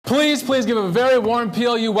Please give a very warm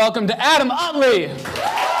PLU welcome to Adam Utley.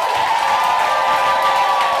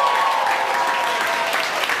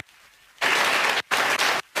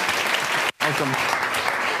 Welcome.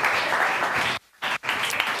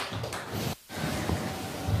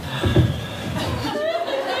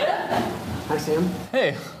 Hi, Sam.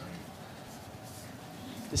 Hey.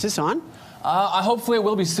 Is this on? Hopefully it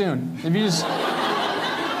will be soon. If you just...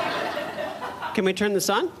 Can we turn this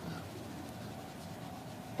on?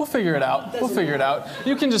 We'll figure it out. We'll figure it out.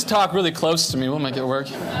 You can just talk really close to me. We'll make it work.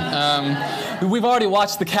 We've already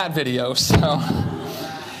watched the cat video, so...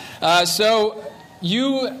 So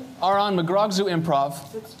you are on McGraw Zoo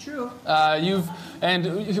Improv. That's true.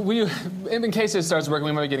 In case it starts working,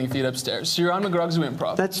 we might be getting feet upstairs. So you're on McGraw Zoo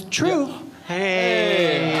Improv. That's true. Yeah.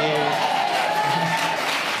 Hey.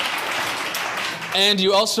 And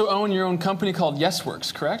you also own your own company called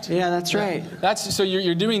YesWorks, correct? Yeah, that's right. So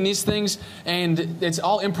you're doing these things, and it's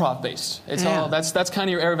all improv based. It's all that's kind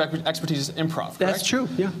of your area of expertise, is improv. Correct? That's true.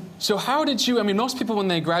 Yeah. So how did you? I mean, most people when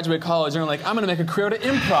they graduate college, they're like, I'm going to make a career to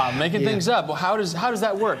improv, making things up. Well, how does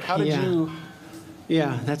that work? How did you?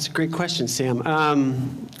 Yeah, that's a great question, Sam.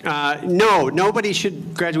 No, nobody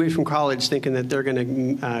should graduate from college thinking that they're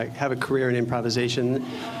going to have a career in improvisation.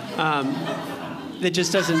 It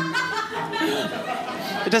just doesn't.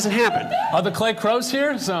 It doesn't happen. Are the Clay Crows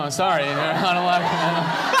here? So sorry.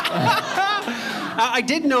 I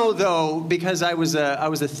did know though, because I was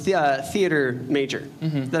a theater major,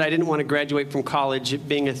 that I didn't want to graduate from college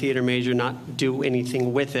being a theater major, not do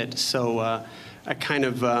anything with it. So I kind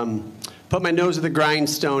of put my nose to the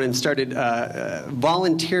grindstone and started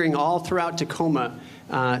volunteering all throughout Tacoma,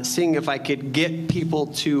 seeing if I could get people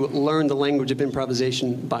to learn the language of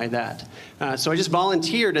improvisation by that. So I just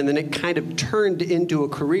volunteered, and then it kind of turned into a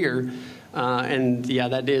career. And yeah,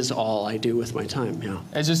 that is all I do with my time. Yeah.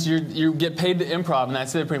 It's just you get paid to improv, and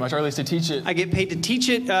that's it, pretty much, or at least to teach it. I get paid to teach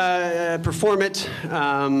it, perform it.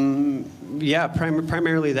 Yeah,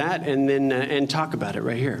 primarily that, and then and talk about it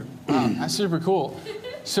right here. Wow, that's super cool.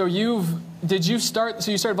 So you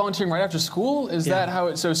started volunteering right after school? Is that how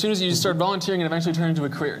it? So as soon as you started volunteering, it eventually turned into a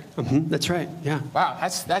career. That's right. Yeah. Wow,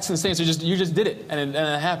 that's insane. So you just did it, and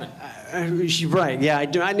it happened. Right. Yeah.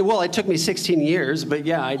 Well, it took me 16 years, but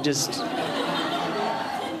yeah, I just.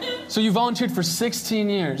 So you volunteered for 16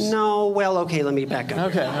 years? No. Well, okay. Let me back up.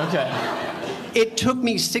 Okay. It took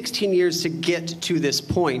me 16 years to get to this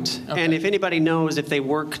point. Okay. And if anybody knows, if they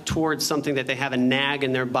work towards something that they have a nag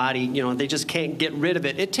in their body, they just can't get rid of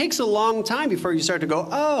it. It takes a long time before you start to go,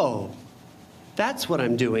 oh, that's what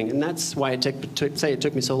I'm doing. And that's why it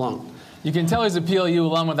took me so long. You can tell he's a PLU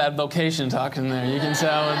alum with that vocation talking there. You can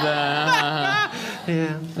tell with the...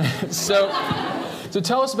 Yeah. So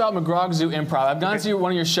tell us about McGraw Zoo Improv. I've gone to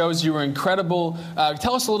one of your shows. You were incredible.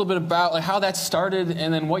 Tell us a little bit about how that started,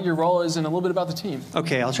 and then what your role is, and a little bit about the team.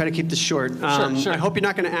 Okay, I'll try to keep this short. Sure. I hope you're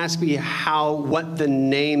not going to ask me what the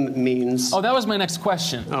name means. Oh, that was my next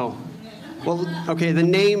question. Oh. Well, okay, the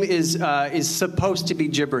name is supposed to be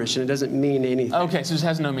gibberish, and it doesn't mean anything. Okay, so it just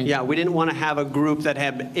has no meaning. Yeah, we didn't want to have a group that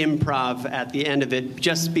had improv at the end of it,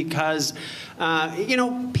 just because,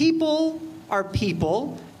 people are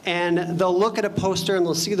people, and they'll look at a poster and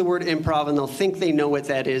they'll see the word improv and they'll think they know what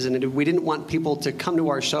that is, and we didn't want people to come to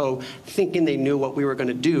our show thinking they knew what we were going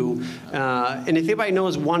to do. And if anybody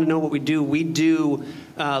want to know what we do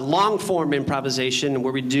long-form improvisation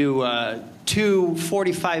where we do 2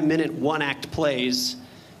 45-minute one-act plays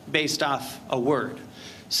based off a word.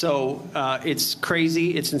 So it's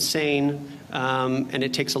crazy, it's insane, and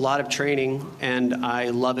it takes a lot of training, and I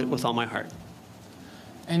love it with all my heart.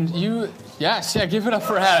 And yes, give it up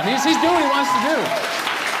for Adam. He's doing what he wants to do.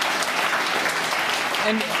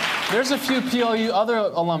 And there's a few PLU other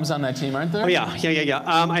alums on that team, aren't there? Oh, yeah.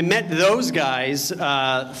 I met those guys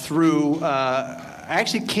through... I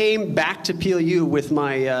actually came back to PLU with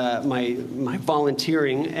my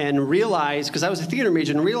volunteering and realized, because I was a theater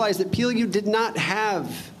major, and realized that PLU did not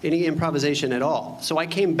have any improvisation at all. So I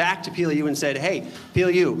came back to PLU and said, hey,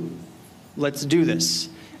 PLU, let's do this.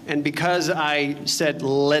 And because I said,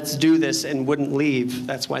 let's do this, and wouldn't leave,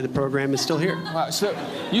 that's why the program is still here. Wow, so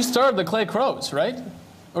you started the Clay Crows, right?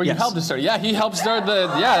 Or you helped to start? Yeah, he helped start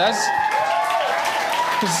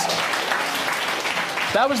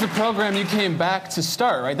that was the program you came back to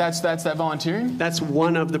start, right? That's that volunteering? That's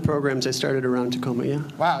one of the programs I started around Tacoma, yeah.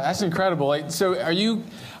 Wow, that's incredible. So are you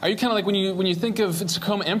kind of like, when you think of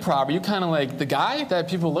Tacoma Improv, are you kind of like the guy that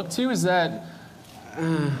people look to? Is that...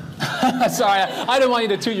 Sorry, I don't want you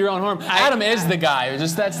to toot your own horn. Adam is the guy.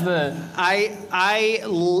 That's the... I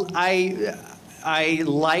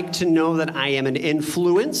like to know that I am an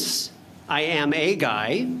influence. I am a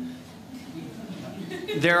guy.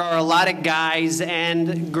 There are a lot of guys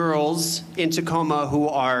and girls in Tacoma who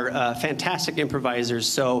are fantastic improvisers.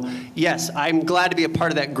 So, yes, I'm glad to be a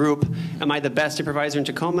part of that group. Am I the best improviser in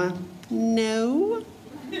Tacoma? No.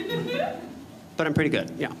 But I'm pretty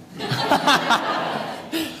good, yeah.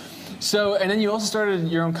 So, and then you also started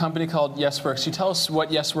your own company called YesWorks. Can you tell us what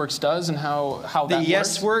YesWorks does and how that works? The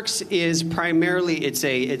YesWorks is primarily,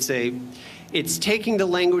 it's taking the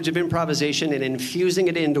language of improvisation and infusing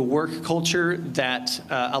it into work culture that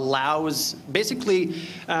allows, basically,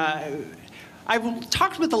 I've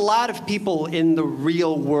talked with a lot of people in the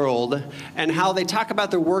real world and how they talk about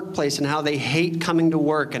their workplace and how they hate coming to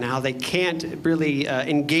work and how they can't really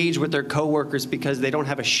engage with their coworkers because they don't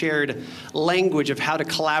have a shared language of how to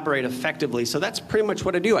collaborate effectively. So that's pretty much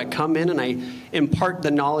what I do. I come in and I impart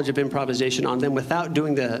the knowledge of improvisation on them without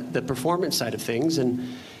doing the performance side of things, and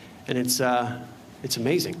it's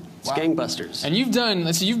amazing. It's gangbusters. And you've done,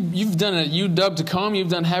 let's see, you've done a UW Tacoma, you've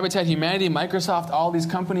done Habitat Humanity, Microsoft, all these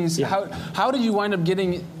companies. Yeah. How did you wind up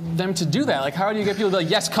getting them to do that? Like, how do you get people to be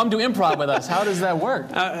like, yes, come do improv with us? How does that work?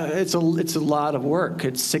 It's a lot of work.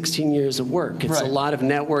 It's 16 years of work. It's a lot of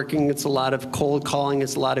networking. It's a lot of cold calling.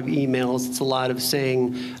 It's a lot of emails. It's a lot of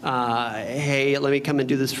saying, hey, let me come and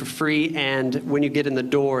do this for free. And when you get in the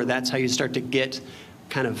door, that's how you start to get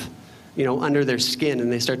kind of, under their skin,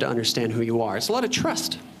 and they start to understand who you are. It's a lot of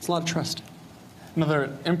trust. It's a lot of trust.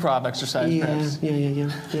 Another improv exercise, perhaps.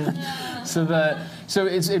 Yeah. So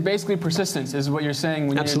it's basically persistence is what you're saying.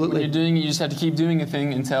 When Absolutely. When you're doing it, you just have to keep doing a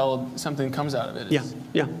thing until something comes out of it.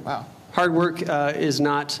 Yeah. Wow. Hard work is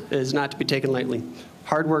not to be taken lightly.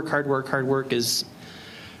 Hard work is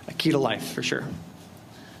a key to life, for sure.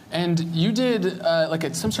 And you did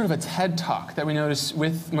some sort of a TED Talk that we noticed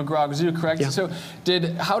with McGraw-Zoo, correct? Yeah. So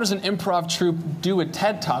how does an improv troupe do a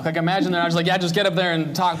TED Talk? Like, imagine they're just like, yeah, just get up there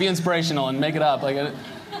and talk, be inspirational, and make it up.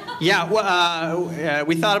 Yeah, well,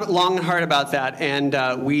 we thought long and hard about that, and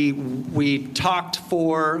we talked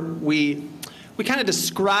we kind of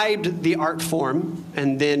described the art form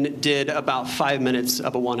and then did about 5 minutes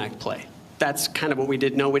of a one-act play. That's kind of what we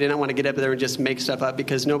did. No, we didn't want to get up there and just make stuff up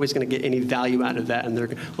because nobody's going to get any value out of that. And they're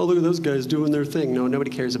going, oh, look at those guys doing their thing. No, nobody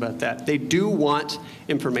cares about that. They do want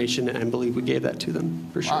information, and I believe we gave that to them,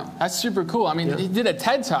 for sure. Wow, that's super cool. I mean, he did a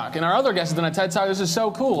TED Talk, and our other guest has done a TED Talk. This is so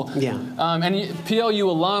cool. Yeah. And PLU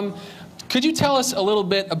alum. Could you tell us a little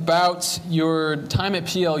bit about your time at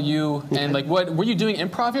PLU and what were you doing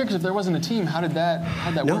improv here? Because if there wasn't a team, how'd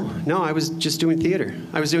that work? No, I was just doing theater.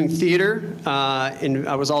 I was doing theater, and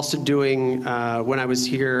I was also doing when I was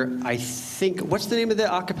here. I think what's the name of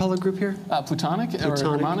the a cappella group here? Plutonic or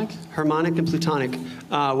Harmonic? Harmonic and Plutonic.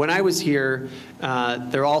 When I was here,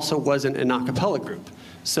 there also wasn't an a cappella group.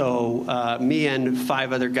 So me and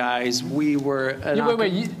 5 other guys, we were.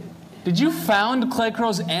 Wait. Did you found Clay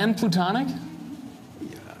Crows and Plutonic? What?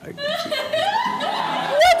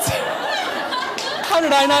 How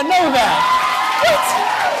did I not know that?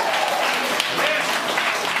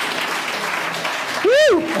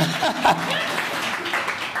 Woo!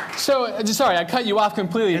 So, sorry, I cut you off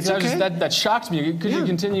completely. Okay. That shocked me. Could you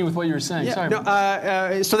continue with what you were saying? Yeah. Sorry. No,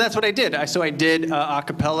 so that's what I did. So I did a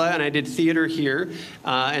cappella, and I did theater here,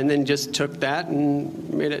 and then just took that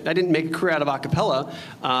and made it. I didn't make a career out of a cappella,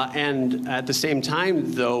 and at the same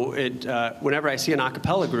time, though, whenever I see an a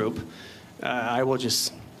cappella group, I will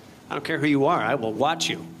just, I don't care who you are, I will watch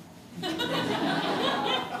you.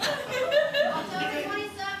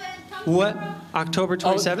 What? October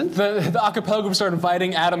 27th? The a cappella group started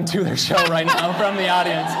inviting Adam to their show right now from the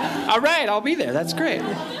audience. All right, I'll be there. That's great.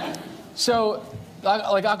 So,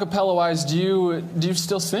 like a cappella wise, do you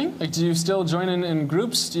still sing? Like, do you still join in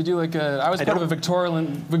groups? Do you do I was part of a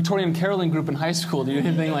Victorian caroling group in high school. Do you do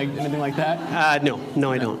anything like that? No,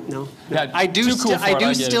 I don't. No. Yeah, I do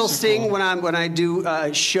still sing cool. when I do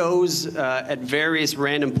shows at various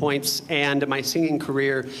random points, and my singing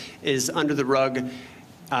career is under the rug.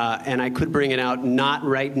 And I could bring it out, not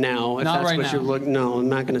right now. If not that's right what now. you're looking. No, I'm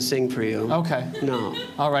not going to sing for you. Okay. No.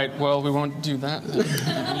 All right. Well, we won't do that.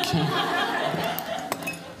 Okay.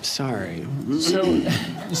 Sorry.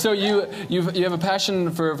 So you have a passion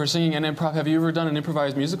for singing and improv. Have you ever done an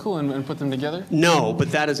improvised musical and put them together? No, but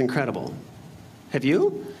that is incredible. Have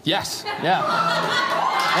you? Yes. Yeah.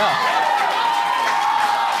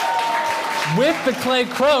 With the Clay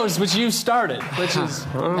Crows, which you started, which is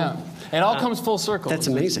yeah. It all comes full circle. That's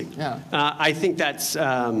amazing. Yeah. I think that's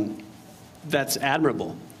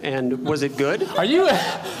admirable. And was it good? Are you?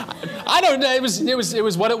 I don't know. It was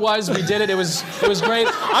what it was. We did it. It was great.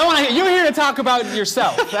 I want to. You're here to talk about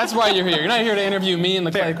yourself. That's why you're here. You're not here to interview me and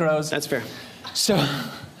the Clay Crows. That's fair. So,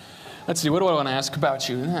 let's see. What do I want to ask about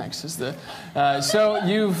you next? So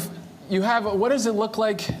you have, what does it look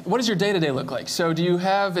like? What does your day-to-day look like? So do you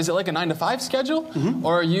have, is it like a 9-to-5 schedule?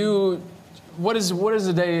 Or are you, what is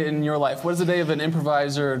a day in your life? What is the day of an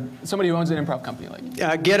improviser, somebody who owns an improv company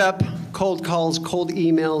like? Get up, cold calls, cold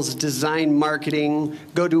emails, design marketing,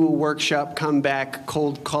 go to a workshop, come back,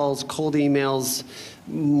 cold calls, cold emails,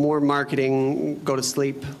 more marketing, go to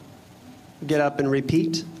sleep, get up and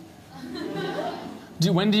repeat.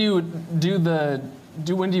 When do you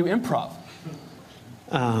improv?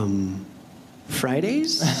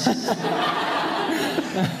 Fridays?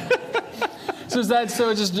 So is that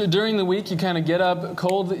so? Just during the week, you kind of get up,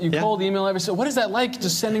 cold email every. So what is that like?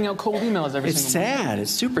 Just sending out cold emails every It's single sad. It's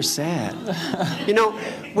super sad. You know,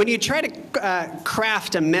 when you try to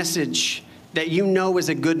craft a message that you know is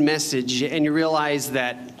a good message, and you realize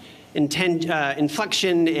that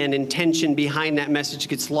inflection and intention behind that message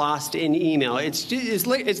gets lost in email. It's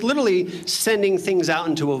literally sending things out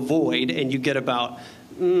into a void, and you get about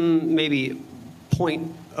maybe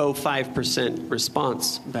 0.05%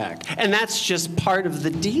 response back. And that's just part of the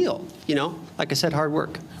deal, you know? Like I said, hard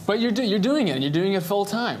work. But you're doing it, and you're doing it full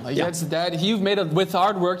time. Like you've made with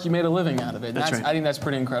hard work, you made a living out of it. That's right. I think that's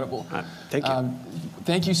pretty incredible. Thank you.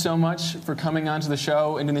 Thank you so much for coming on to the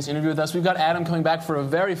show and doing this interview with us. We've got Adam coming back for a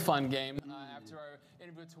very fun game after our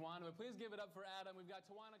interview with Tawana. But please give it up for Adam. We've got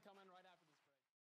Tawana coming.